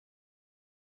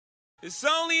It's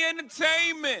only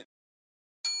entertainment.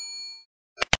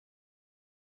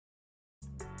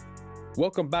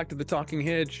 Welcome back to The Talking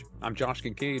Hedge. I'm Josh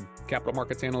Kincaid, capital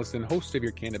markets analyst and host of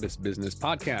your Cannabis Business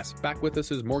Podcast. Back with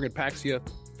us is Morgan Paxia,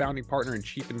 founding partner and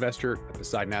chief investor at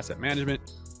Poseidon Asset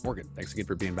Management. Morgan, thanks again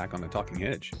for being back on The Talking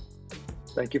Hedge.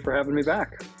 Thank you for having me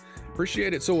back.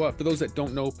 Appreciate it. So for those that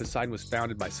don't know, Poseidon was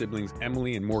founded by siblings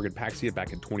Emily and Morgan Paxia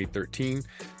back in 2013,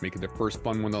 making the first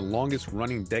fund one of the longest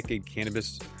running dedicated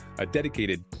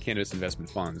cannabis investment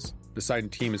funds. Poseidon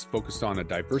team is focused on a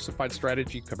diversified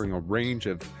strategy covering a range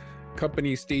of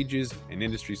company stages and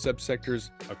industry subsectors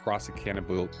across the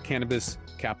cannabis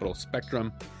capital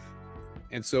spectrum.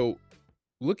 And so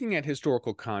looking at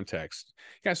historical context,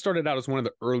 you guys started out as one of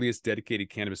the earliest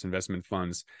dedicated cannabis investment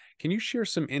funds. Can you share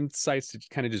some insights to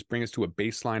kind of just bring us to a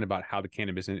baseline about how the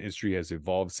cannabis industry has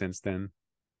evolved since then?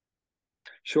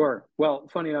 Sure. Well,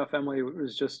 funny enough, Emily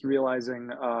was just realizing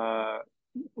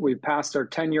we passed our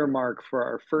 10-year mark for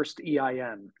our first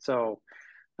EIN. So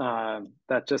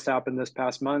that just happened this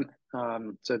past month.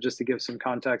 So just to give some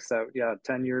context that,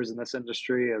 10 years in this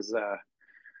industry is,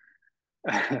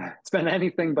 it's been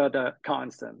anything but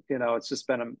constant. It's just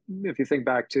been, if you think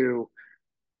back to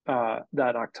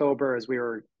that October as we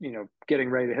were, getting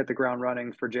ready to hit the ground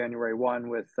running for January 1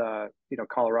 with,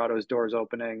 Colorado's doors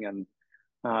opening.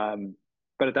 And,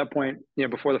 but at that point,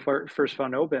 before the first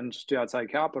fund opened to outside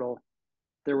capital,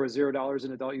 there was $0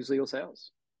 in adult use legal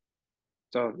sales.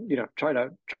 So, try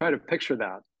to picture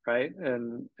that, right?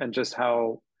 And just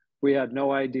how we had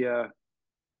no idea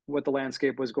what the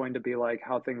landscape was going to be like,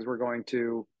 how things were going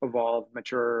to evolve,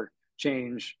 mature,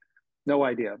 change. No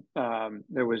idea.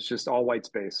 There was just all white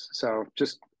space. So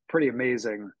just pretty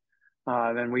amazing.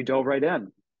 Then we dove right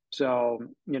in. So,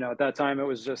 at that time, it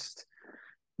was just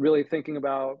really thinking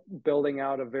about building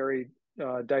out a very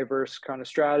diverse kind of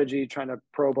strategy, trying to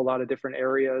probe a lot of different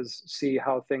areas, see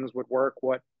how things would work,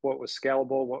 what was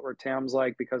scalable, what were TAMs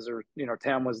like, because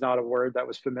TAM was not a word that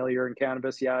was familiar in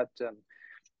cannabis yet.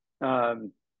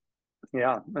 And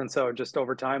and so just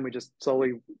over time, we just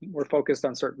slowly were focused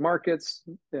on certain markets,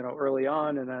 early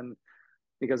on. And then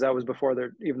because that was before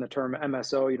even the term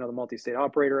MSO, the multi-state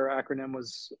operator acronym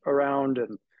was around.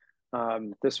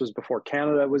 And this was before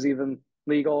Canada was even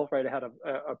legal, right? It had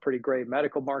a pretty great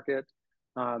medical market.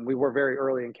 We were very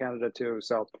early in Canada too.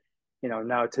 So,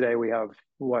 now today we have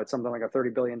something like a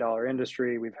 $30 billion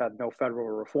industry. We've had no federal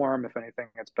reform. If anything,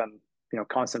 it's been,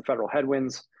 constant federal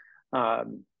headwinds.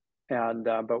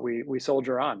 But we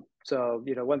soldier on. So,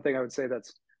 one thing I would say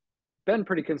that's been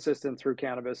pretty consistent through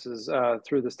cannabis is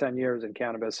through this 10 years in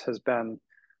cannabis has been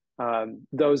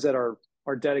those that are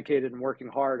dedicated and working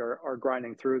hard are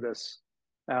grinding through this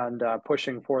and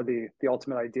pushing for the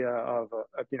ultimate idea of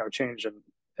change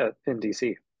in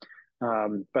DC.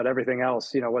 But everything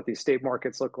else, what these state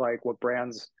markets look like, what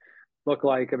brands look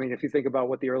like. I mean, if you think about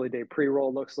what the early day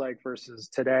pre-roll looks like versus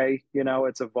today,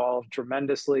 it's evolved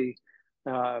tremendously.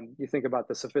 You think about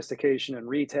the sophistication in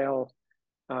retail,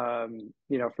 from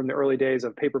the early days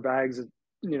of paper bags,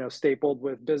 stapled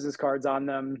with business cards on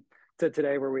them to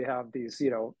today where we have these,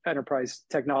 enterprise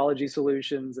technology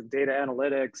solutions and data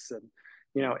analytics and,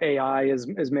 AI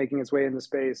is making its way in the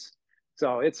space.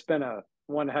 So it's been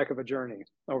one heck of a journey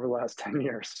over the last 10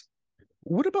 years.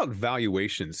 What about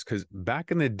valuations? Because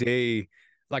back in the day,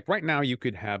 like right now, you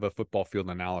could have a football field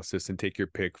analysis and take your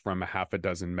pick from a half a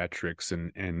dozen metrics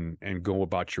and go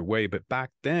about your way. But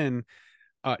back then,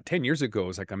 10 years ago, it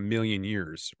was like a million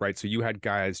years, right? So you had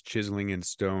guys chiseling in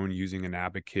stone using an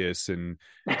abacus and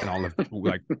all of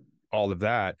all of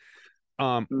that.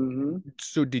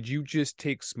 So did you just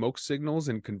take smoke signals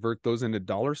and convert those into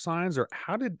dollar signs, or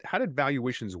how did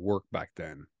valuations work back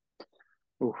then?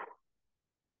 Ooh.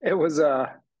 It was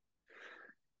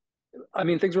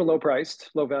things were low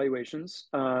priced, low valuations,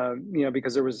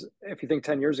 because if you think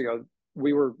 10 years ago,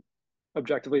 we were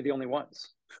objectively the only ones.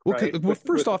 Well, right?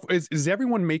 First off, is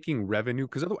everyone making revenue?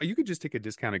 Because otherwise you could just take a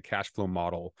discounted cash flow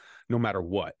model no matter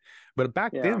what. But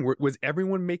back then, was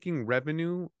everyone making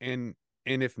revenue?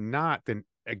 And if not, then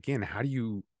again, how do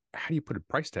you put a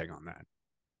price tag on that?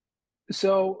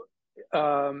 So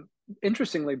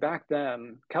interestingly, back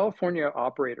then, California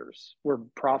operators were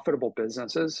profitable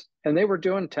businesses and they were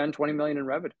doing 10, 20 million in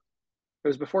revenue. It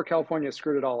was before California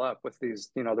screwed it all up with these,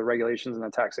 the regulations and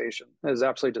the taxation. It has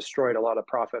absolutely destroyed a lot of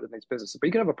profit in these businesses. But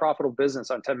you can have a profitable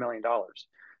business on $10 million.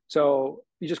 So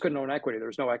you just couldn't own equity. There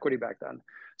was no equity back then.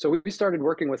 So we started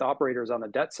working with operators on the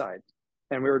debt side,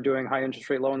 and we were doing high interest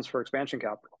rate loans for expansion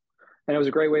capital. And it was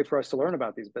a great way for us to learn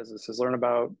about these businesses, learn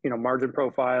about, margin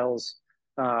profiles,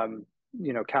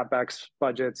 CapEx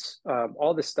budgets,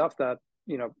 all this stuff that,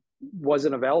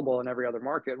 wasn't available in every other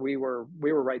market. We were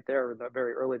right there in the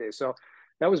very early days. So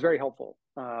that was very helpful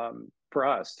for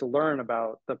us to learn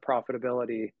about the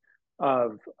profitability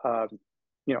of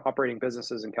operating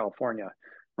businesses in California.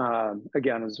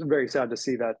 Again, it was very sad to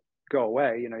see that go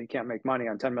away. You can't make money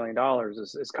on $10 million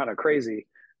is kind of crazy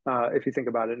if you think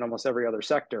about it in almost every other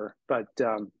sector. But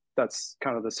that's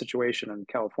kind of the situation in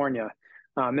California.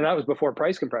 And that was before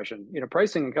price compression.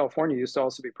 Pricing in California used to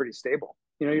also be pretty stable.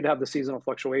 You'd have the seasonal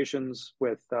fluctuations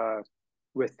with the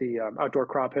outdoor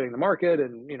crop hitting the market,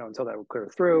 and until that would clear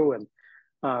through. And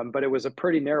but it was a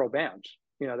pretty narrow band.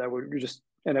 That would just,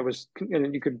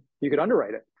 and you could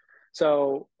underwrite it.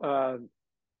 So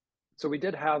we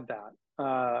did have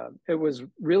that. It was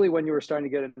really when you were starting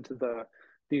to get into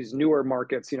these newer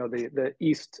markets, the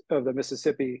east of the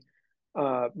Mississippi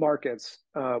markets,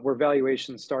 where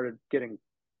valuations started getting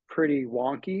pretty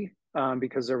wonky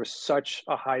because there was such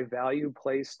a high value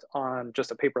placed on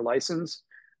just a paper license.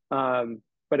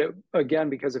 But again,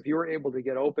 because if you were able to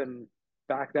get open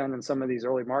back then in some of these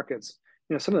early markets,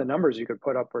 some of the numbers you could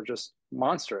put up were just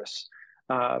monstrous.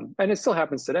 And it still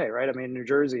happens today, right? I mean, New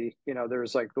Jersey,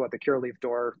 there's like the Curaleaf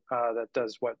door that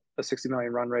does a 60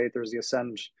 million run rate. There's the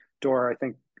Ascend door, I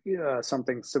think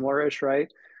something similar-ish, right?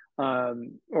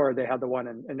 Or they had the one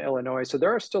in Illinois. So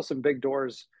there are still some big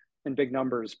doors and big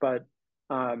numbers, but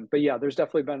yeah, there's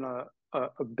definitely been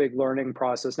a big learning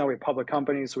process. Now we have public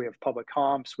companies, so we have public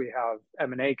comps, we have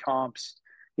M&A comps.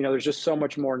 There's just so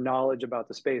much more knowledge about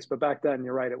the space. But back then,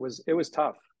 you're right, it was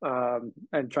tough,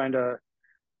 and trying to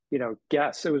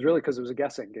guess. It was really because it was a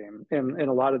guessing game in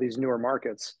a lot of these newer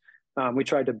markets. We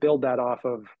tried to build that off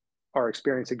of our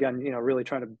experience again, really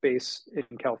trying to base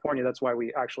in California. That's why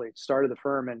we actually started the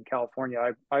firm in California.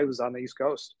 I was on the East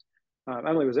Coast.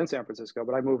 Emily was in San Francisco,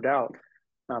 but I moved out.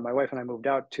 My wife and I moved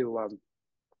out to,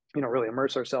 really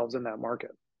immerse ourselves in that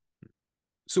market.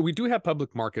 So we do have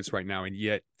public markets right now, and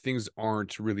yet things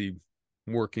aren't really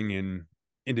working in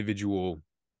individual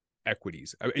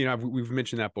equities. We've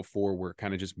mentioned that before, where it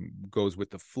kind of just goes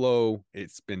with the flow.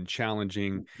 It's been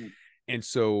challenging. Mm-hmm. And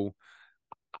so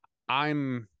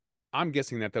I'm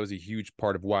guessing that was a huge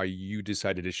part of why you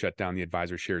decided to shut down the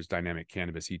Advisor Shares Dynamic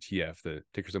Cannabis ETF, the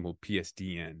ticker symbol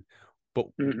PSDN. But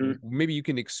maybe you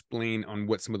can explain on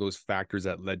what some of those factors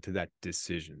that led to that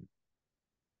decision.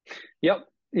 Yep.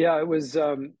 Yeah, it was,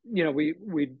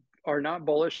 we are not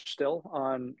bullish still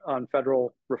on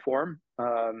federal reform.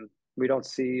 We don't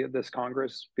see this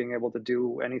Congress being able to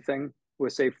do anything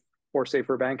with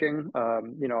safer banking.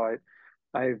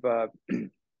 I've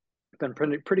been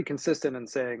pretty consistent in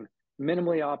saying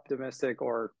minimally optimistic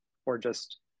or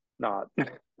just not,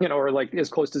 or like as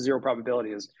close to zero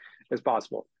probability as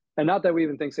possible. And not that we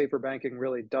even think safer banking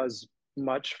really does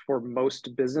much for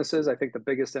most businesses. I think the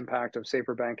biggest impact of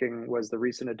safer banking was the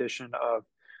recent addition of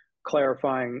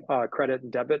clarifying credit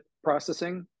and debit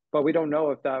processing, but we don't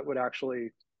know if that would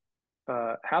actually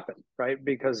happen, right?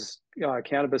 Because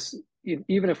cannabis,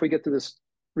 even if we get to this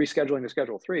rescheduling to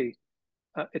Schedule 3,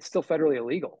 it's still federally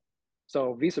illegal.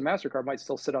 So Visa, MasterCard might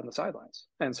still sit on the sidelines.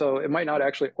 And so it might not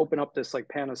actually open up this like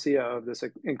panacea of this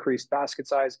increased basket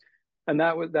size. And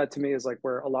that to me is like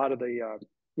where a lot of the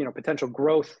potential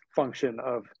growth function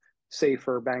of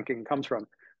safer banking comes from.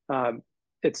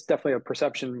 It's definitely a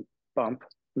perception bump,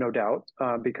 no doubt,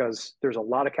 because there's a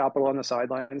lot of capital on the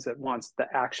sidelines that wants the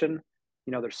action.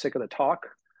 They're sick of the talk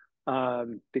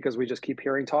because we just keep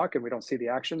hearing talk and we don't see the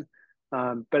action.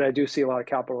 But I do see a lot of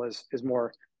capital is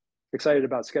more excited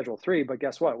about Schedule 3. But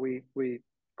guess what? We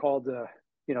called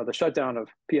the shutdown of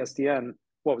PSDN.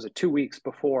 What was it? 2 weeks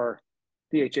before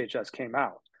the HHS came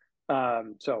out.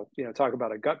 So talk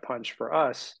about a gut punch for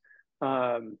us.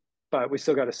 But we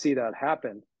still got to see that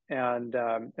happen. And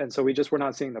so we just were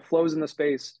not seeing the flows in the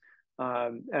space.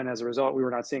 And as a result, we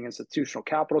were not seeing institutional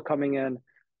capital coming in.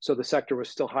 So the sector was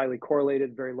still highly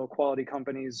correlated. Very low quality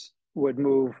companies would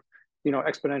move,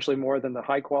 exponentially more than the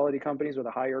high quality companies or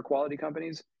the higher quality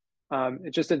companies.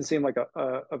 It just didn't seem like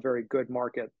a very good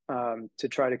market to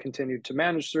try to continue to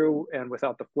manage through. And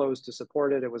without the flows to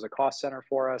support it, it was a cost center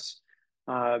for us.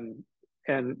 And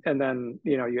then,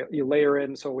 you layer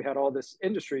in, so we had all this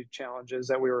industry challenges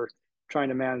that we were trying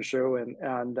to manage through.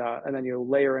 And then you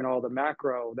layer in all the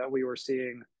macro that we were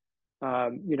seeing,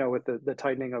 with the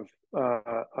tightening of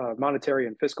monetary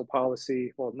and fiscal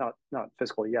policy. Well, not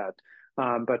fiscal yet,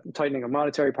 but tightening of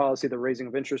monetary policy, the raising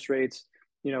of interest rates,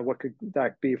 what could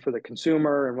that be for the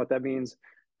consumer and what that means.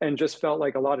 And just felt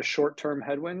like a lot of short-term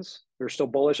headwinds. We were still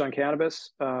bullish on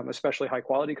cannabis, especially high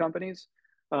quality companies.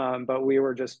 But we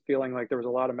were just feeling like there was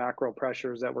a lot of macro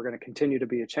pressures that were going to continue to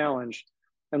be a challenge.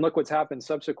 And look what's happened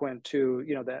subsequent to,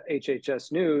 the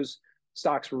HHS news.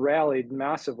 stocks rallied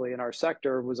massively in our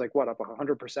sector, was like what, up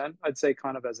 100%, I'd say,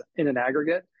 kind of as in an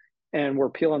aggregate. And we're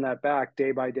peeling that back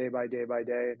day by day by day by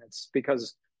day. And it's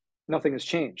because nothing has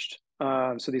changed.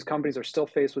 So these companies are still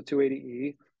faced with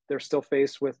 280E. They're still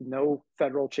faced with no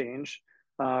federal change.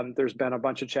 There's been a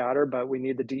bunch of chatter, but we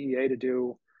need the DEA to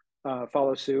do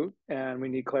follow suit, and we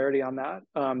need clarity on that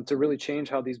to really change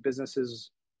how these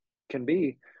businesses can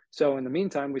be. So in the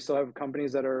meantime, we still have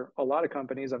companies that are, a lot of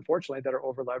companies, unfortunately, that are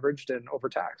over leveraged and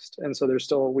overtaxed. And so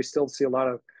we still see a lot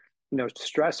of,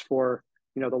 stress for,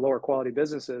 the lower quality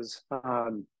businesses.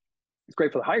 It's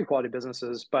great for the higher quality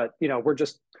businesses, but,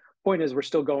 point is we're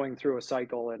still going through a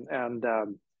cycle, and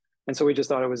so we just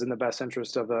thought it was in the best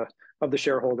interest of the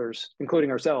shareholders,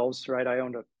 including ourselves, right? I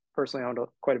personally owned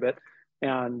quite a bit.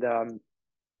 And,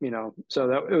 so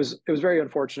that it was very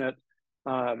unfortunate.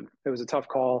 It was a tough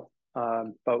call.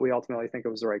 But we ultimately think it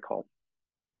was the right call.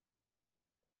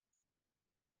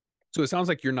 So it sounds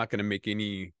like you're not going to make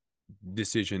any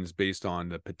decisions based on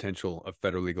the potential of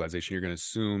federal legalization. You're going to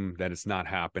assume that it's not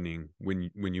happening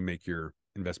when you make your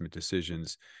investment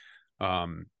decisions,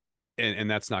 and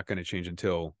that's not going to change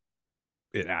until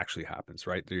it actually happens,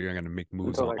 right? You're going to make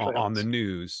moves on the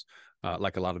news,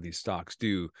 like a lot of these stocks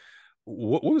do.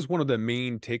 What was one of the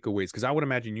main takeaways? Because I would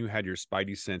imagine you had your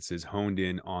spidey senses honed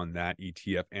in on that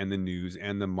ETF and the news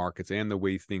and the markets and the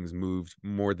way things moved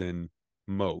more than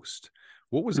most.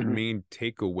 What was the main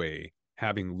takeaway,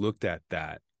 having looked at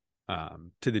that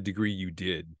to the degree you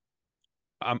did?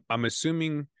 I'm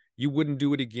assuming you wouldn't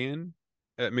do it again.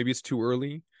 Maybe it's too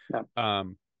early. Yeah.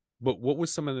 But what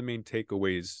was some of the main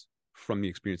takeaways from the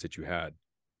experience that you had?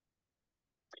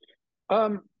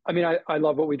 I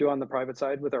love what we do on the private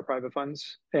side with our private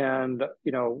funds, and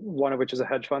one of which is a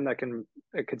hedge fund that can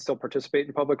still participate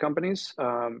in public companies.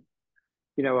 I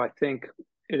think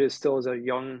it is still as a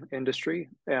young industry,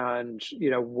 and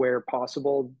where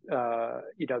possible,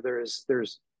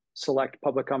 there's select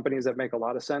public companies that make a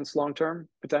lot of sense long term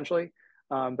potentially,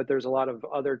 but there's a lot of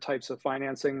other types of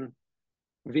financing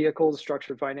vehicles,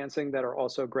 structured financing, that are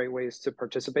also great ways to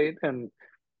participate. And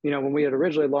when we had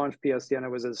originally launched PSDN, it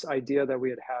was this idea that we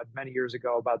had many years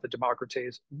ago about the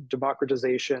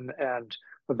democratization and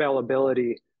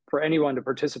availability for anyone to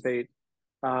participate.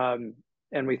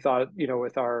 And we thought,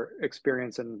 with our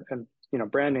experience and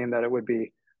brand name, that it would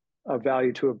be of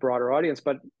value to a broader audience,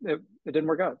 but it didn't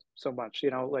work out so much.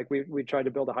 Like we tried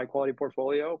to build a high quality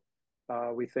portfolio.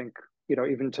 We think,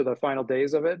 even to the final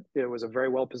days of it, it was a very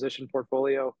well positioned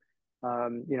portfolio.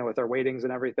 With our weightings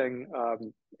and everything,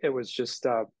 it was just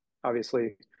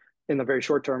obviously in the very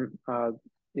short term,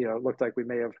 it looked like we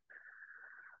may have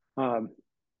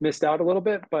missed out a little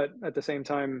bit. But at the same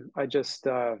time, I just,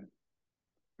 the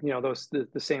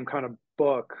same kind of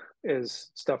book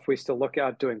is stuff we still look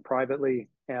at doing privately,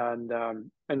 and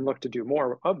look to do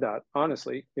more of that.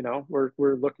 Honestly,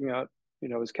 we're looking at,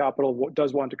 as capital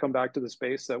does want to come back to the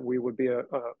space, that we would be a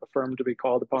firm to be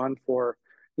called upon for,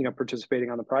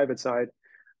 participating on the private side.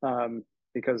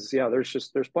 Because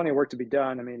there's plenty of work to be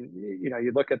done. I mean,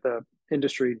 you look at the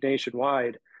industry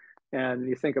nationwide, and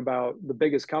you think about the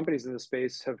biggest companies in the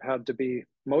space have had to be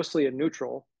mostly in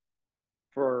neutral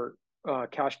for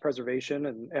cash preservation,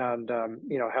 and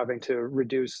having to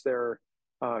reduce their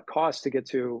costs to get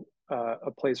to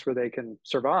a place where they can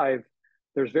survive.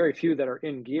 There's very few that are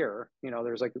in gear.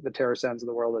 There's like the TerraSens of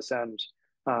the world, Ascend,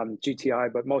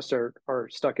 GTI, but most are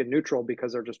stuck in neutral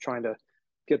because they're just trying to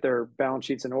get their balance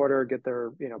sheets in order, get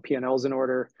their P&Ls in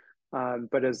order.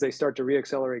 But as they start to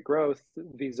reaccelerate growth,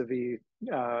 vis-a-vis,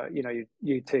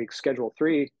 you take Schedule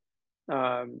 3,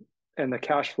 and the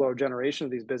cash flow generation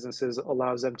of these businesses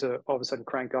allows them to all of a sudden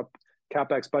crank up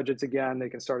CapEx budgets again. They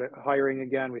can start hiring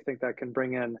again. We think that can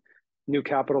bring in new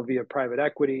capital via private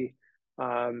equity,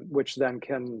 which then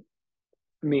can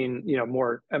mean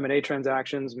more M&A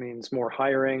transactions, means more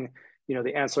hiring.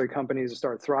 The ancillary companies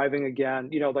start thriving again.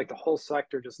 Like the whole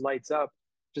sector just lights up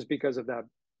just because of that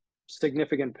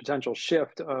significant potential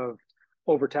shift of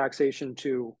overtaxation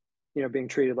to being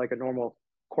treated like a normal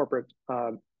corporate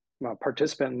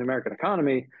participant in the American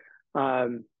economy.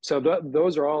 So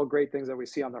those are all great things that we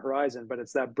see on the horizon, but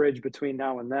it's that bridge between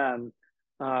now and then,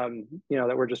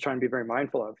 that we're just trying to be very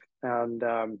mindful of. And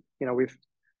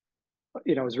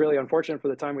it was really unfortunate for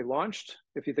the time we launched.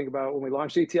 If you think about when we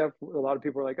launched ETF, a lot of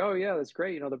people were like, "Oh yeah, that's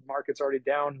great. The market's already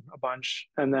down a bunch,"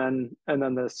 and then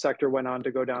the sector went on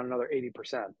to go down another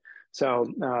 80%. So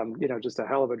just a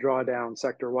hell of a drawdown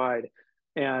sector wide.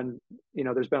 And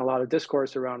there's been a lot of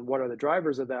discourse around what are the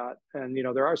drivers of that, and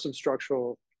there are some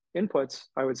structural inputs,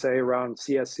 I would say, around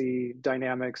CSE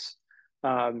dynamics.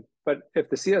 But if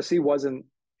the CSE wasn't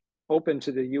open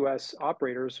to the U.S.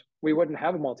 operators, we wouldn't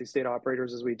have multi-state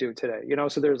operators as we do today.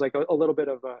 So there's like a little bit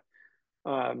of a,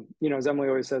 as Emily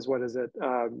always says, what is it?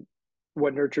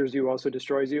 What nurtures you also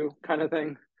destroys you, kind of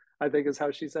thing. I think is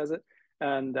how she says it,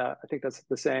 and I think that's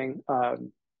the saying.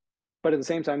 But at the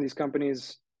same time, these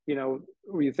companies,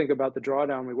 when you think about the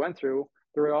drawdown we went through,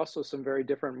 there were also some very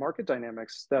different market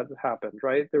dynamics that happened,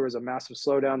 right? There was a massive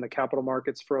slowdown. The capital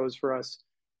markets froze for us,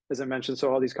 as I mentioned.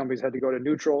 So all these companies had to go to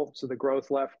neutral. So the growth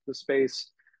left the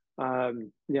space.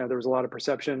 There was a lot of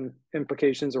perception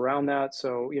implications around that.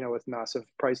 So, with massive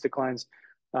price declines.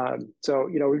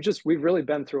 We've really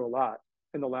been through a lot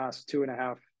in the last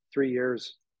 2.5, 3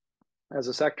 years as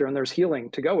a sector, and there's healing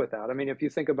to go with that. I mean, if you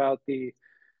think about the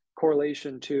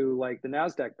correlation to like the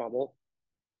NASDAQ bubble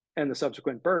and the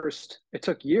subsequent burst, it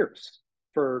took years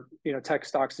for, tech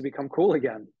stocks to become cool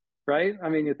again, right? I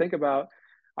mean, you think about,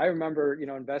 I remember,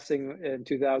 investing in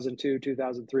 2002,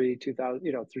 2003, 2000,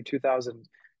 through 2000,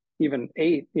 even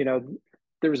 8,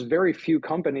 there was very few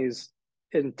companies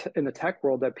in the tech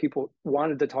world that people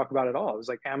wanted to talk about at all. It was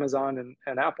like Amazon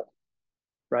and Apple,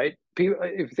 right? People,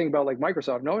 if you think about like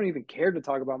Microsoft, no one even cared to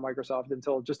talk about Microsoft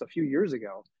until just a few years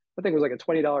ago. I think it was like a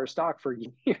 $20 stock for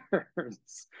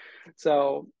years.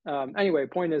 So anyway,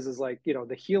 point is like,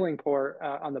 the healing pour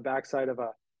on the backside of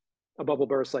a bubble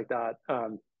burst like that,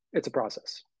 it's a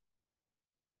process.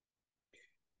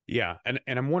 Yeah, and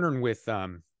I'm wondering with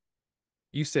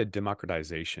you said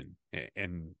democratization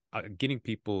and getting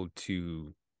people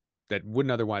to that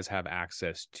wouldn't otherwise have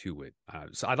access to it.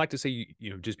 So I'd like to say,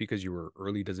 just because you were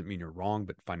early doesn't mean you're wrong,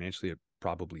 but financially it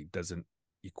probably doesn't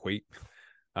equate.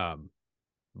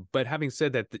 But having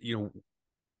said that,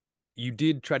 you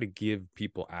did try to give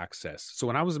people access. So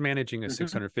when I was managing a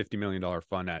 $650 million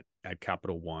fund at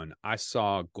Capital One, I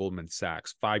saw Goldman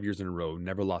Sachs 5 years in a row,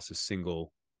 never lost a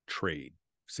single trade,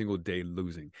 single day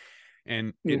losing.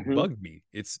 And it bugged me.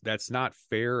 That's not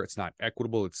fair. It's not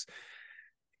equitable.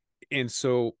 And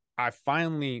so I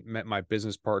finally met my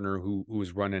business partner who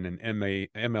was running an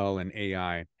ML and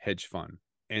AI hedge fund.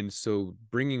 And so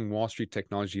bringing Wall Street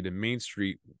technology to Main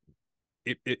Street,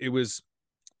 it was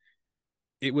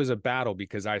a battle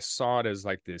because I saw it as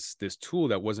like this tool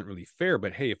that wasn't really fair,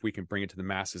 but hey, if we can bring it to the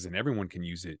masses and everyone can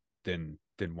use it, then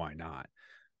why not?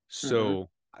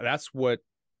 So that's what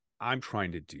I'm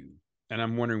trying to do. And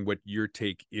I'm wondering what your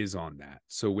take is on that.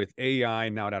 So with AI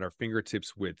now at our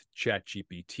fingertips with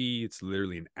ChatGPT, it's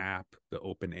literally an app, the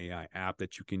Open AI app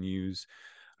that you can use.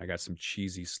 I got some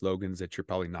cheesy slogans that you're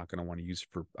probably not going to want to use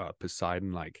for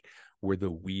Poseidon, like we're the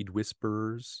weed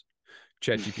whisperers.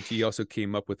 ChatGPT also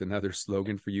came up with another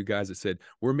slogan for you guys that said,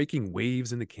 we're making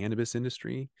waves in the cannabis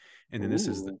industry. And then this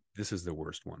is the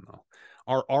worst one though.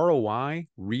 Our ROI,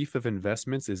 reef of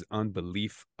investments, is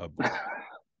unbelievable.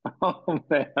 Oh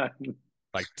man.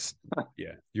 Like,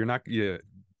 yeah, you're not, yeah.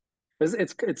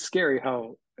 It's scary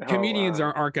how Comedians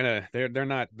aren't gonna,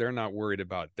 they're not worried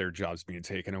about their jobs being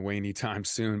taken away anytime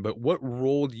soon. But what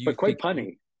role do you but quite think?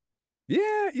 punny.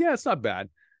 Yeah, it's not bad.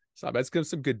 It's not bad. It's got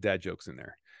some good dad jokes in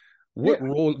there. What Yeah.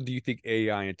 role do you think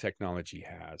AI and technology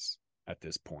has at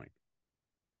this point?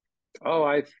 Oh,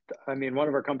 I mean, one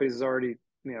of our companies is already,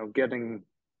 getting,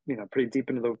 pretty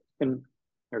deep into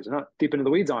there's not deep into the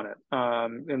weeds on it.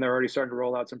 And they're already starting to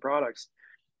roll out some products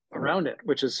around it,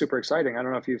 which is super exciting. I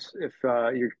don't know if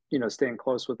you're, staying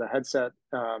close with the headset,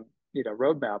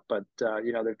 roadmap, but,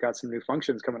 they've got some new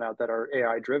functions coming out that are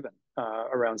AI driven,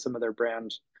 around some of their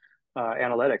brand,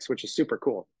 analytics, which is super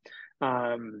cool.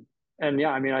 And yeah,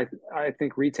 I mean, I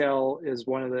think retail is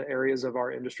one of the areas of our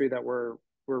industry that we're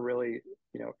really,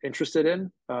 interested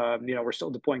in. We're still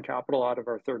deploying capital out of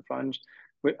our third fund,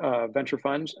 venture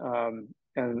fund,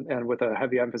 and with a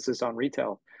heavy emphasis on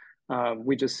retail.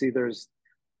 We just see there's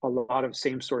a lot of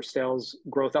same store sales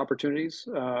growth opportunities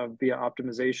via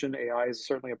optimization. AI is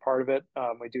certainly a part of it.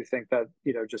 We do think that,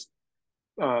 just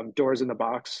doors in the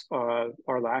box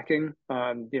are lacking.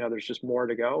 There's just more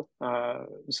to go.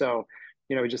 So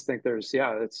we just think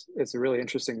it's a really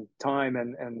interesting time,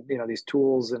 and these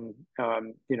tools and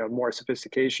more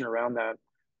sophistication around that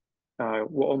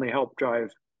will only help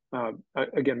drive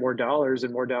again more dollars,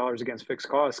 and more dollars against fixed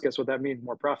costs. Guess what that means?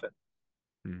 More profit,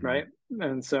 right?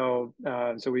 And so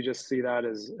we just see that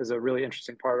as a really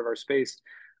interesting part of our space.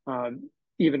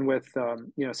 Even with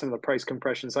some of the price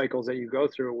compression cycles that you go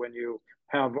through when you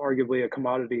have arguably a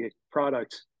commodity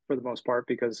product for the most part,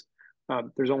 because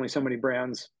there's only so many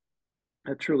brands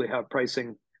that truly have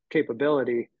pricing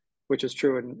capability, which is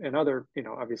true in other,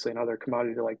 obviously in other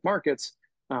commodity like markets.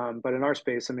 But in our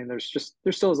space, I mean, there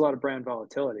still is a lot of brand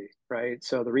volatility, right?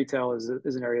 So the retail is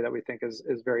an area that we think is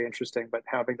very interesting, but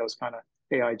having those kind of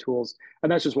AI tools,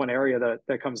 and that's just one area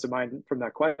that comes to mind from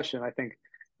that question. I think,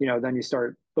 then you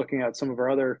start looking at some of our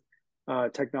other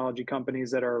technology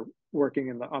companies that are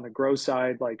working on the grow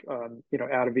side, like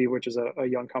Atavi, which is a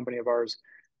young company of ours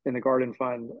in the Garden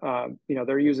Fund.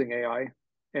 They're using AI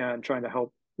and trying to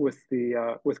help with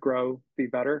grow be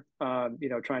better.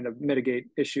 Trying to mitigate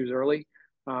issues early,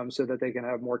 so that they can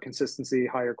have more consistency,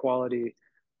 higher quality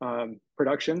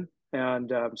production.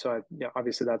 And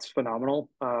obviously that's phenomenal.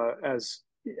 As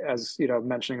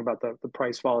mentioning about the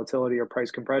price volatility or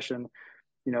price compression,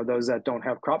 those that don't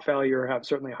have crop failure have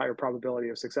certainly a higher probability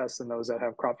of success than those that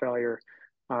have crop failure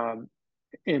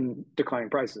in declining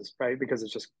prices, right? Because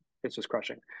it's just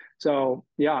crushing. So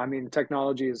yeah, I mean,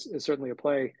 technology is certainly a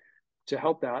play to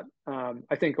help that.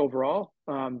 I think overall,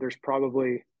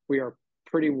 we are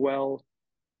pretty well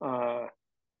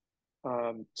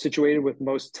situated with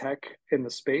most tech in the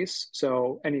space.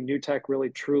 So any new tech really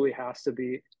truly has to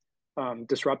be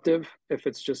disruptive. If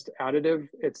it's just additive,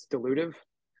 it's dilutive,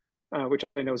 which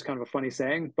I know is kind of a funny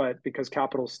saying, but because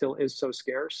capital still is so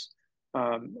scarce,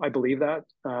 I believe that.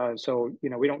 So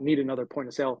we don't need another point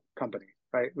of sale company,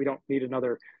 right? We don't need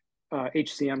another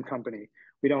HCM company.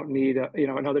 We don't need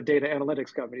another data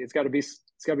analytics company. It's got to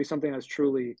be something that's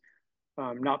truly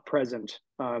not present,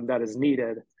 that is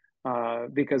needed,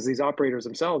 because these operators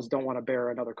themselves don't want to bear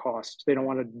another cost. They don't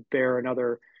want to bear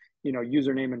another,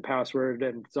 username and password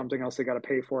and something else they got to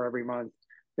pay for every month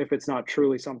if it's not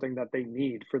truly something that they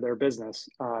need for their business.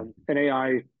 And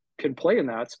AI can play in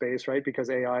that space, right?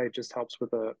 Because AI just helps with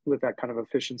that kind of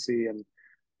efficiency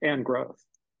and growth.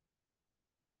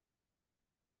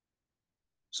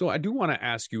 So I do want to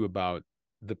ask you about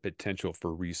the potential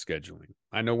for rescheduling.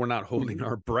 I know we're not holding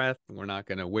our breath. We're not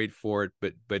going to wait for it,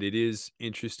 but it is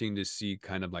interesting to see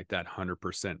kind of like that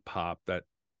 100% pop that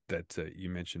you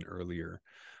mentioned earlier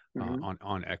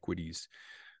on equities.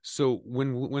 So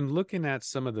when looking at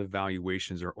some of the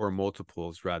valuations or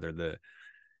multiples, rather, the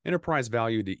enterprise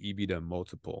value to EBITDA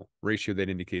multiple ratio that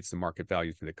indicates the market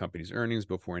value for the company's earnings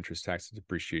before interest, taxes,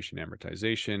 depreciation,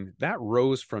 amortization, that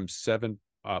rose from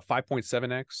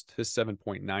 5.7x to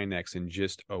 7.9x in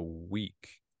just a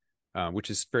week, which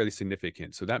is fairly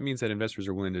significant. So that means that investors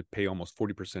are willing to pay almost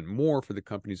 40% more for the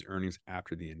company's earnings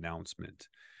after the announcement.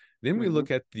 Then we look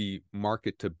at the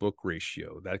market to book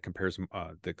ratio that compares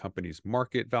the company's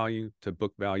market value to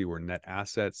book value or net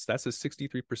assets. That's a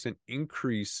 63%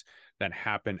 increase that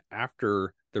happened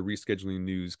after the rescheduling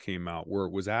news came out, where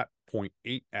it was at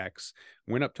 0.8x,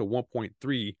 went up to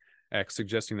 1.3x,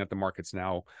 suggesting that the market's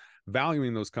now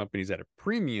valuing those companies at a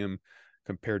premium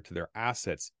compared to their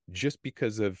assets just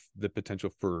because of the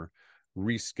potential for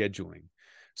rescheduling.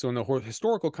 So in the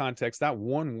historical context, that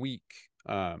 1 week,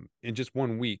 in just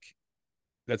 1 week,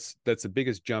 that's the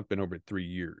biggest jump in over 3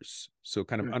 years. So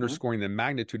kind of underscoring the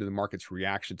magnitude of the market's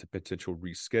reaction to potential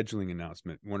rescheduling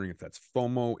announcement. Wondering if that's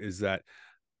FOMO, is that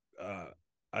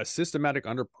a systematic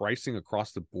underpricing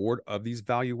across the board of these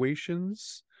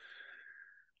valuations?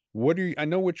 I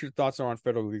know what your thoughts are on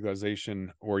federal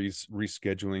legalization or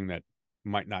rescheduling that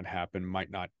might not happen,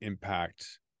 might not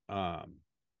impact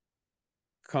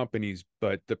companies,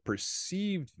 but the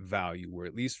perceived value, or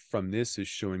at least from this, is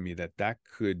showing me that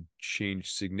could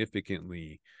change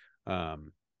significantly.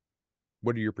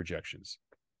 What are your projections?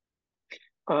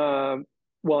 Well,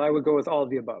 I would go with all of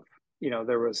the above.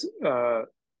 There was,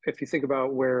 if you think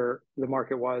about where the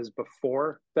market was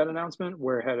before that announcement,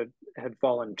 where it had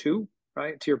fallen to,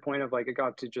 right? To your point of like, it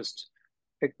got to just,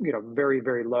 very,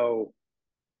 very low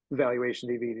valuation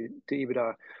to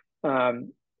EBITDA.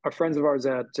 Our friends of ours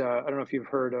at, I don't know if you've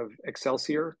heard of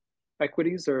Excelsior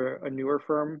Equities. They're a newer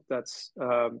firm that's,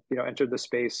 entered the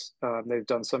space. They've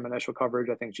done some initial coverage.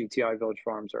 I think GTI Village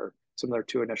Farms are some of their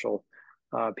two initial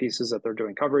pieces that they're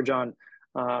doing coverage on.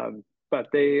 But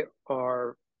they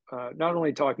are not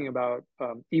only talking about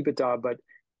EBITDA, but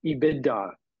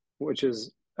EBITDA, which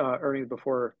is earnings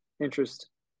before interest,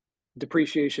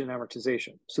 depreciation, and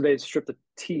amortization. So they strip the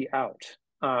T out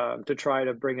to try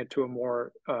to bring it to a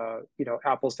more,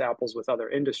 apples to apples with other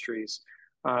industries.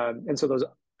 And so those,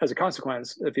 as a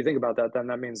consequence, if you think about that, then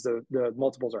that means the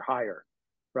multiples are higher,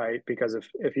 right? Because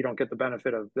if you don't get the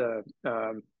benefit of the,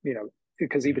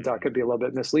 because EBITDA could be a little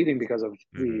bit misleading because of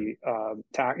the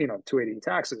 280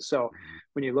 taxes. So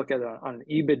when you look at it on an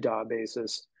EBITDA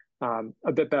basis,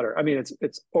 a bit better. I mean,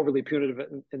 it's overly punitive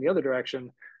in the other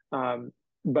direction,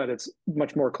 but it's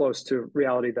much more close to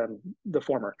reality than the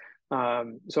former.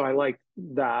 So I like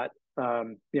that,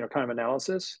 kind of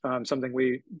analysis. Something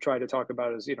we try to talk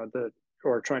about is,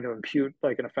 or trying to impute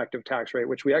like an effective tax rate,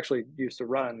 which we actually used to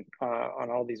run on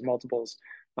all these multiples,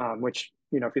 which,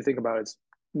 if you think about it, it's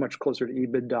much closer to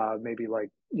EBITDA, maybe like,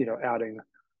 adding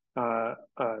a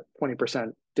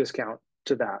 20% discount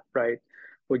to that, right,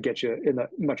 would get you in the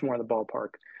much more in the ballpark.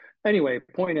 Anyway,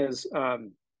 point is,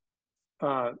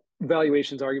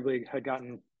 valuations arguably had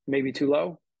gotten maybe too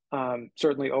low,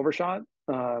 certainly overshot.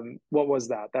 What was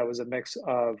that? That was a mix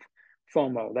of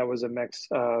FOMO. That was a mix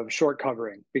of short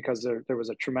covering because there was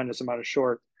a tremendous amount of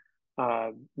short.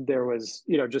 There was,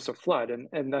 just a flood.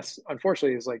 And that's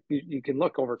unfortunately is like, you can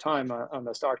look over time on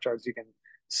the stock charts, you can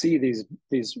see these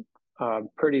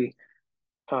pretty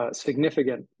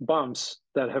significant bumps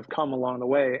that have come along the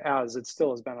way, as it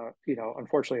still has been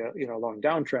unfortunately a long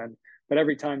downtrend. But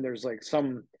every time there's like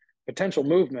some potential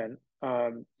movement,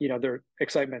 their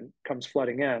excitement comes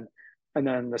flooding in, and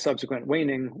then the subsequent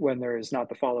waning when there is not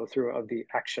the follow through of the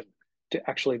action to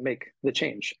actually make the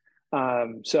change.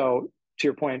 So to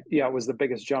your point, yeah, it was the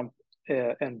biggest jump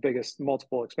and biggest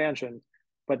multiple expansion,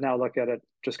 but now look at it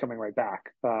just coming right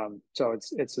back. So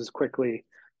it's as quickly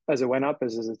as it went up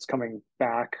as it's coming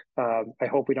back. I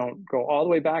hope we don't go all the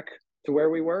way back to where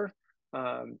we were.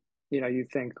 You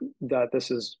think that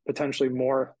this is potentially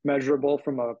more measurable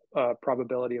from a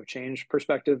probability of change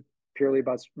perspective, purely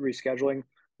about rescheduling,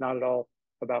 not at all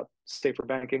about safer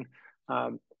banking.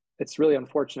 It's really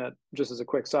unfortunate, just as a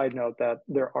quick side note, that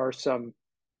there are some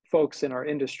folks in our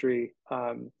industry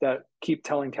that keep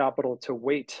telling capital to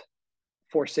wait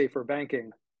for safer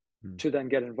banking to then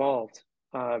get involved.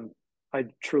 I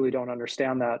truly don't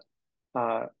understand that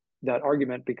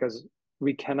argument, because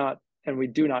we cannot and we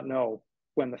do not know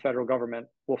when the federal government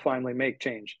will finally make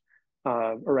change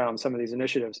around some of these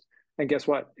initiatives. And guess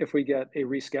what? If we get a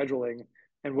rescheduling,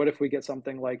 and what if we get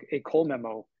something like a Cole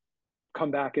memo come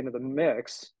back into the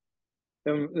mix,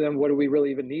 then what do we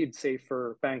really even need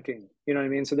safer banking? You know what I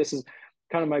mean? So this is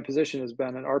kind of my position has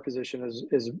been, and our position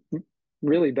is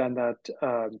really been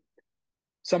that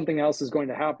something else is going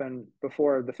to happen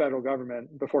before the federal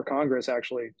government, before Congress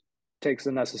actually takes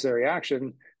the necessary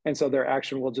action. And so their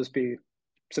action will just be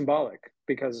symbolic,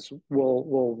 because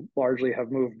we'll largely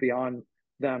have moved beyond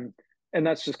them. And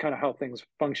that's just kind of how things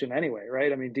function anyway,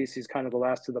 right? I mean, DC is kind of the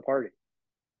last to the party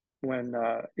when,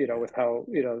 with how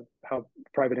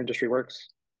private industry works.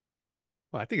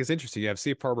 Well, I think it's interesting. You have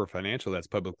Safe Harbor Financial that's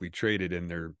publicly traded in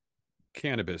their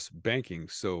cannabis banking.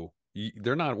 So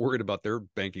they're not worried about their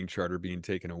banking charter being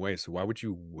taken away. So why would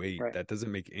you wait? Right. That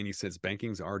doesn't make any sense.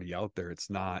 Banking's already out there. It's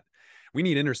not, we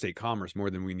need interstate commerce more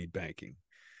than we need banking.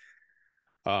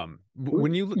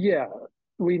 When you look, yeah,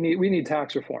 we need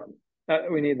tax reform.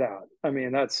 We need that. I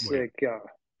mean, that's right.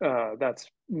 that's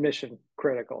mission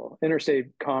critical. Interstate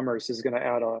commerce is going to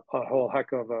add a whole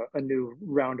heck of a new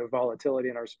round of volatility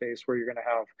in our space, where you're going to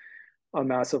have a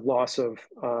massive loss of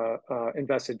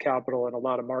invested capital in a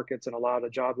lot of markets, and a lot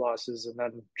of job losses, and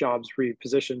then jobs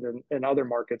repositioned in other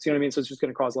markets. You know what I mean? So it's just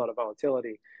going to cause a lot of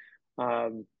volatility.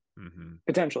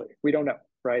 Potentially, we don't know,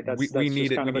 right? That's we need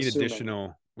just it. kind We of need assuming.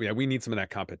 additional. Yeah, we need some of that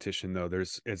competition though.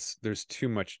 There's too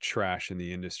much trash in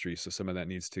the industry, so some of that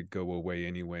needs to go away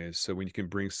anyways. So when you can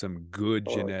bring some good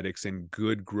Totally. genetics and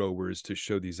good growers to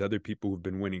show these other people who've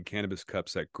been winning cannabis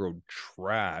cups that grow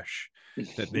trash,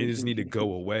 that they just need to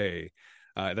go away.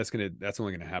 That's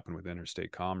only gonna happen with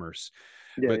interstate commerce.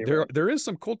 Yeah, But you're right. there is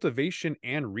some cultivation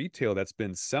and retail that's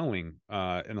been selling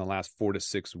in the last 4 to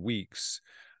 6 weeks.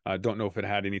 Don't know if it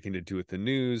had anything to do with the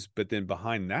news, but then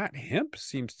behind that, hemp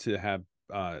seems to have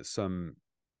some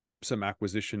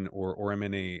acquisition or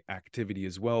M&A activity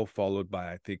as well, followed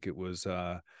by, I think it was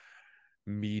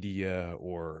media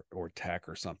or tech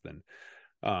or something.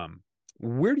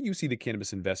 Where do you see the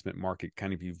cannabis investment market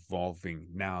kind of evolving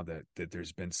now that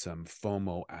there's been some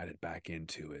FOMO added back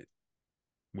into it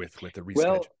with the reschedule?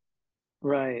 Well,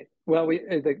 right. Well,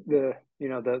 the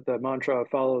mantra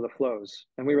follow the flows,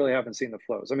 and we really haven't seen the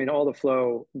flows. I mean, all the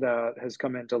flow that has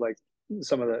come into like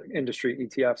some of the industry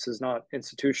ETFs is not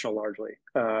institutional largely.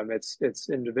 It's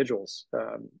individuals,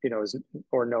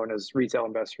 or known as retail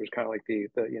investors, kind of like the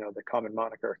common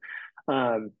moniker.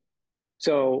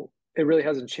 So it really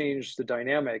hasn't changed the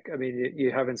dynamic. I mean,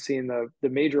 you haven't seen the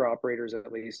major operators,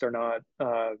 at least, are not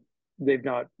they've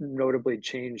not notably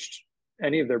changed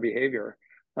any of their behavior,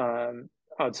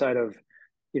 outside of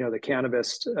the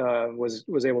cannabis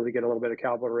was able to get a little bit of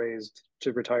capital raised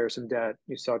to retire some debt.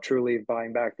 You saw Trulieve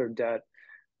buying back their debt,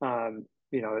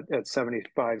 at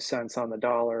 75 cents on the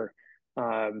dollar,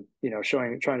 trying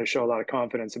to show a lot of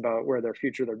confidence about where their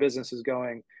business is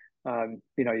going.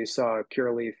 You saw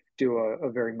Curaleaf do a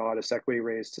very modest equity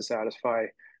raise to satisfy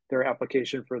their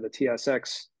application for the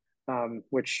TSX,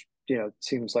 which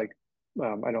seems like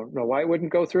I don't know why it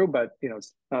wouldn't go through, but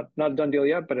it's not a done deal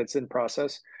yet, but it's in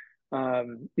process.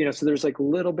 So there's like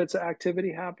little bits of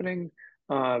activity happening,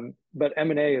 but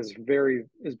M&A has been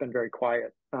very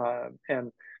quiet.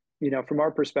 And from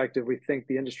our perspective, we think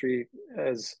the industry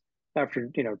is after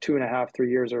 2.5, 3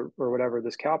 years or whatever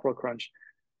this capital crunch,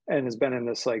 and has been in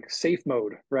this like safe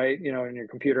mode, right? And your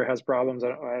computer has problems. I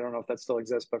don't know if that still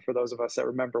exists, but for those of us that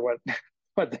remember what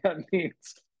what that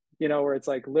means, where it's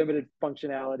like limited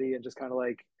functionality and just kind of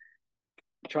like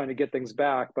trying to get things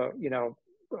back. But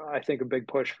I think a big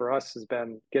push for us has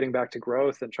been getting back to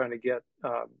growth and trying to get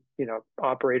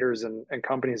operators and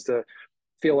companies to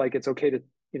feel like it's okay to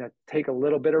take a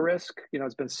little bit of risk.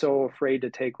 It's been so afraid to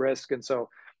take risk, and so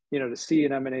to see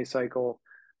an M&A cycle,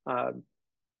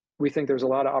 we think there's a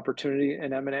lot of opportunity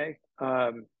in M&A.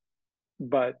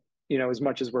 But as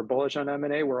much as we're bullish on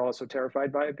M&A, we're also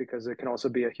terrified by it because it can also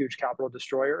be a huge capital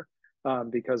destroyer.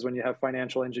 Because when you have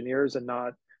financial engineers and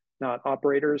not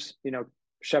operators,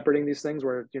 shepherding these things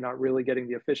where you're not really getting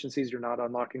the efficiencies, you're not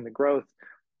unlocking the growth.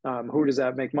 Who does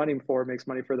that make money for? It makes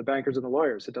money for the bankers and the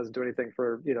lawyers. It doesn't do anything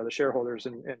for the shareholders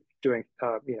and doing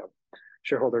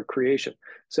shareholder creation.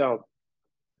 So,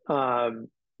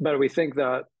 but we think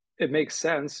that it makes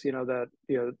sense, that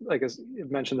like as you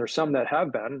mentioned, there's some that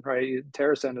have been right.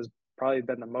 TerrAscend has probably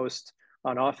been the most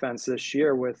on offense this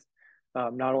year with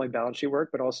not only balance sheet work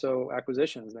but also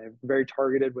acquisitions. They're very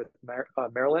targeted with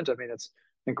Maryland. I mean, it's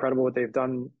incredible what they've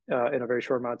done in a very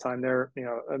short amount of time there.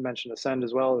 I mentioned Ascend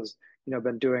as well as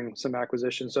been doing some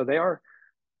acquisitions. So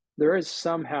there is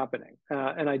some happening,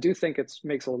 and I do think it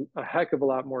makes a heck of a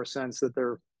lot more sense that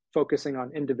they're focusing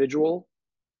on individual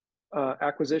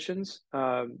acquisitions.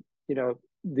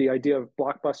 The idea of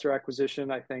blockbuster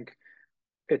acquisition, I think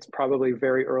it's probably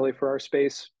very early for our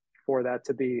space for that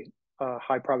to be a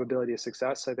high probability of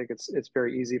success. I think it's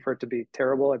very easy for it to be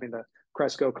terrible. I mean, the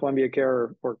Cresco, Columbia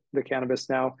Care, or the Cannabis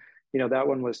now, that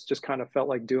one was just kind of felt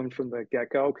like doomed from the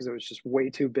get-go because it was just way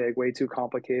too big, way too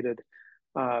complicated,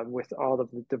 with all of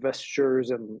the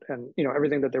divestitures and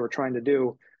everything that they were trying to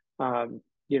do.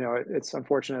 It's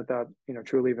unfortunate that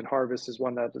True Leaf and Harvest is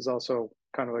one that is also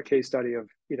kind of a case study of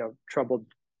troubled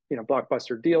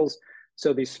blockbuster deals.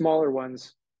 So these smaller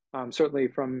ones, certainly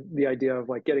from the idea of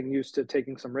like getting used to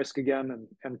taking some risk again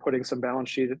and putting some balance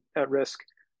sheet at risk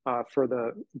for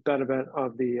the benefit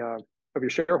of your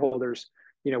shareholders.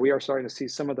 We are starting to see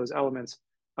some of those elements.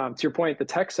 To your point, the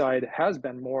tech side has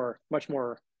been much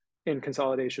more in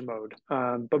consolidation mode,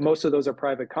 but most of those are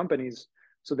private companies.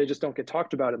 So they just don't get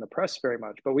talked about in the press very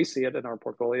much, but we see it in our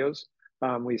portfolios.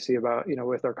 We see about,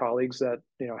 with our colleagues that,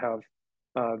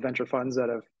 have venture funds that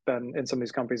have been in some of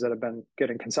these companies that have been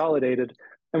getting consolidated.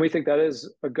 And we think that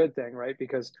is a good thing, right?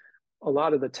 Because a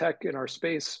lot of the tech in our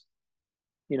space,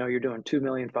 you're doing 2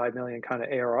 million, 5 million kind of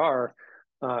ARR,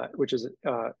 which is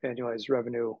annualized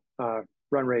revenue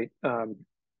run rate.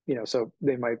 So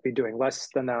they might be doing less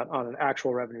than that on an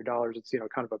actual revenue dollars. It's,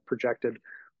 kind of a projected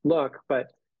look,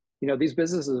 but these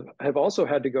businesses have also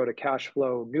had to go to cash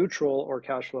flow neutral or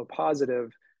cash flow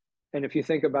positive. And if you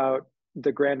think about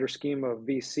the grander scheme of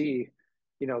VC,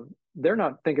 they're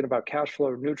not thinking about cash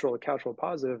flow neutral or cash flow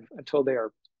positive until they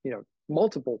are,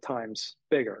 multiple times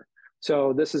bigger.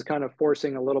 So this is kind of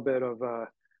forcing a little bit of,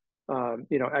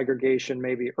 aggregation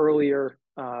maybe earlier,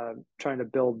 trying to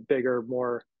build bigger,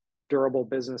 more durable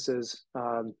businesses.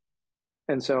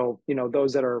 And so,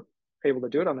 those that are able to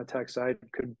do it on the tech side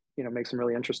could make some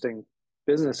really interesting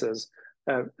businesses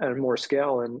at more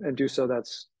scale and do so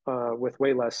that's with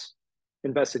way less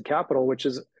invested capital, which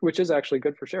is actually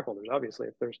good for shareholders. Obviously,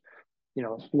 if there's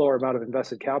lower amount of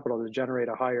invested capital to generate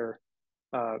a higher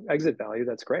exit value,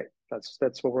 that's great.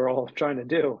 That's what we're all trying to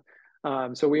do.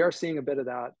 So we are seeing a bit of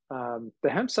that. The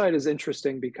hemp side is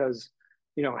interesting because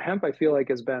hemp I feel like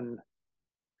has been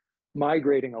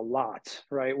migrating a lot,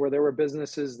 right? Where there were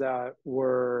businesses that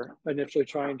were initially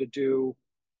trying to do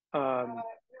that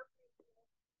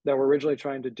were originally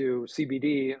trying to do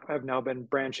CBD have now been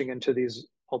branching into these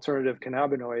alternative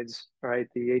cannabinoids, right?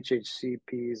 The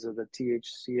HHCPs or the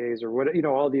THCAs or what,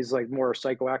 all these like more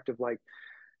psychoactive like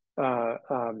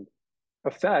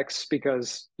effects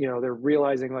because, they're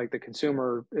realizing like the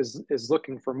consumer is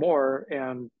looking for more,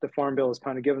 and the Farm Bill has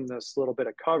kind of given this little bit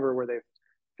of cover where they've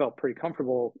felt pretty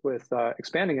comfortable with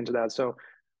expanding into that. So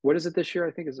what is it this year?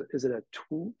 I think is it a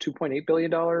 $2.8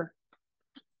 billion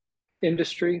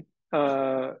industry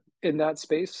in that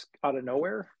space out of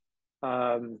nowhere.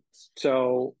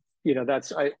 So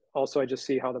I just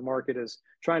see how the market is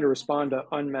trying to respond to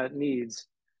unmet needs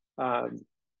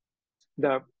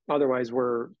that otherwise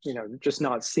we're just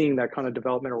not seeing that kind of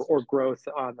development or growth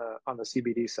on the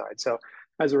CBD side. So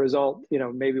as a result,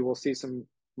 maybe we'll see some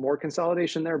more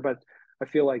consolidation there, but I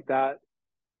feel like that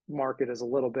market is a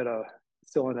little bit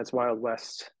still in its Wild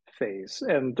West phase,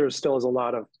 and there still is a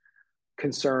lot of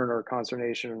concern or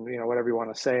consternation, whatever you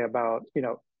want to say about,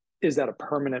 is that a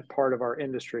permanent part of our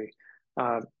industry?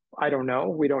 I don't know.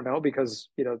 We don't know because,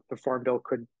 the Farm Bill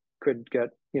could get,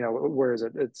 where is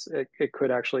it? It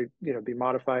could actually, be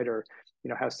modified or,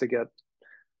 has to get,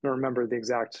 I don't remember the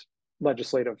exact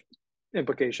legislative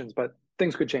implications, but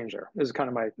things could change there. This is kind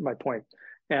of my point.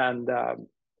 And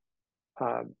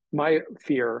my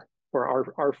fear,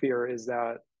 or our fear, is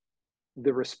that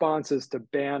the response is to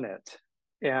ban it.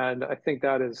 And I think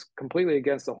that is completely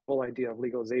against the whole idea of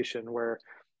legalization, where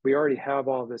we already have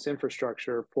all this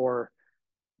infrastructure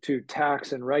to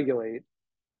tax and regulate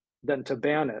than to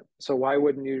ban it. So why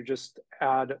wouldn't you just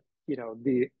add,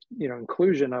 the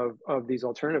inclusion of these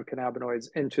alternative cannabinoids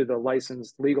into the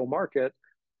licensed legal market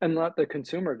and let the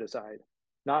consumer decide,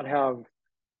 not have,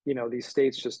 these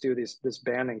states just do this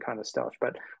banning kind of stuff.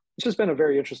 But it's just been a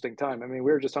very interesting time. I mean,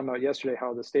 we were just talking about yesterday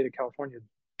how the state of California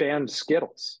banned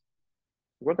Skittles.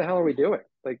 What the hell are we doing?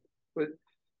 Like,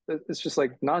 it's just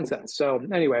like nonsense. So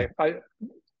anyway,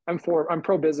 I'm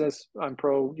pro business. I'm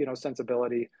pro,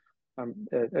 sensibility.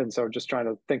 And so just trying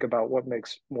to think about what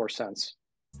makes more sense.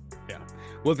 Yeah.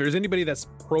 Well, if there's anybody that's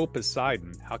pro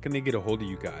Poseidon, how can they get a hold of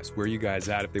you guys? Where are you guys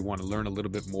at if they want to learn a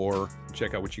little bit more,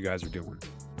 check out what you guys are doing?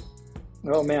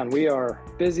 Oh man, we are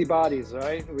busybodies,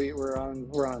 right? We're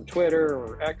on Twitter,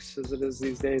 or X as it is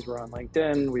these days. We're on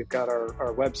LinkedIn. We've got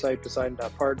our website,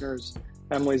 Poseidon.partners.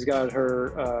 Emily's got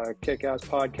her kick-ass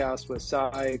podcast with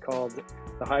Sai called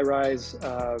The High Rise,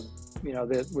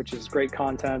 which is great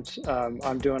content.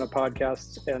 I'm doing a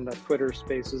podcast and the Twitter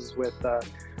Spaces with the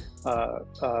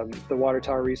Water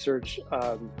Tower Research,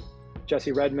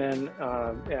 Jesse Redman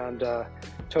and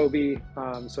Toby.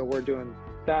 So we're doing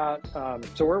that.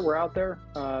 So we're out there.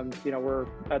 We're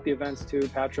at the events too.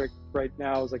 Patrick right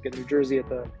now is like in New Jersey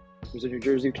there's a New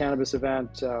Jersey cannabis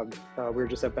event. We were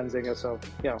just at Benzinga. So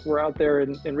yeah, we're out there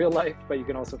in real life, but you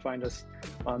can also find us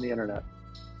on the internet.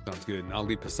 Sounds good. And I'll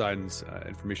leave Poseidon's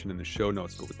information in the show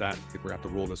notes. But with that, I think we're going to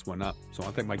have to roll this one up. So I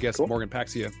want to thank my guest, Cool. Morgan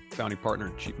Paxia, founding partner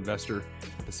and chief investor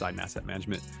at Poseidon Asset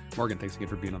Management. Morgan, thanks again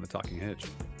for being on The Talking Hedge.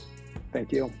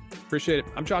 Thank you. Appreciate it.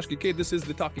 I'm Josh Kincaid. This is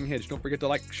The Talking Hedge. Don't forget to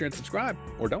like, share, and subscribe.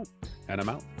 Or don't. And I'm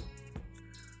out.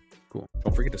 Cool.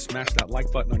 Don't forget to smash that like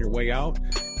button on your way out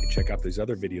and check out these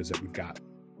other videos that we've got.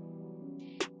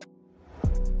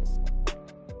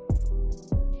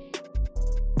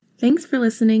 Thanks for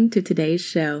listening to today's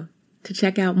show. To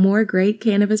check out more great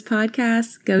cannabis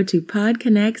podcasts, go to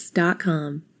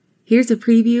podconnects.com. Here's a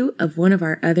preview of one of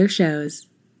our other shows.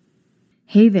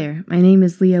 Hey there, my name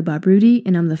is Leah Babrudi,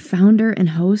 and I'm the founder and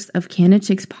host of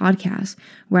Canachicks Podcast,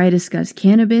 where I discuss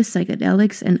cannabis,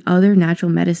 psychedelics, and other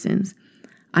natural medicines.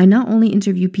 I not only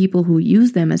interview people who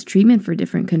use them as treatment for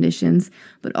different conditions,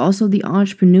 but also the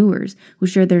entrepreneurs who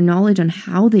share their knowledge on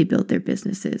how they built their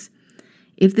businesses.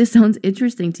 If this sounds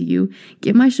interesting to you,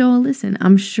 give my show a listen.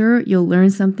 I'm sure you'll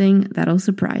learn something that'll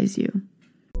surprise you.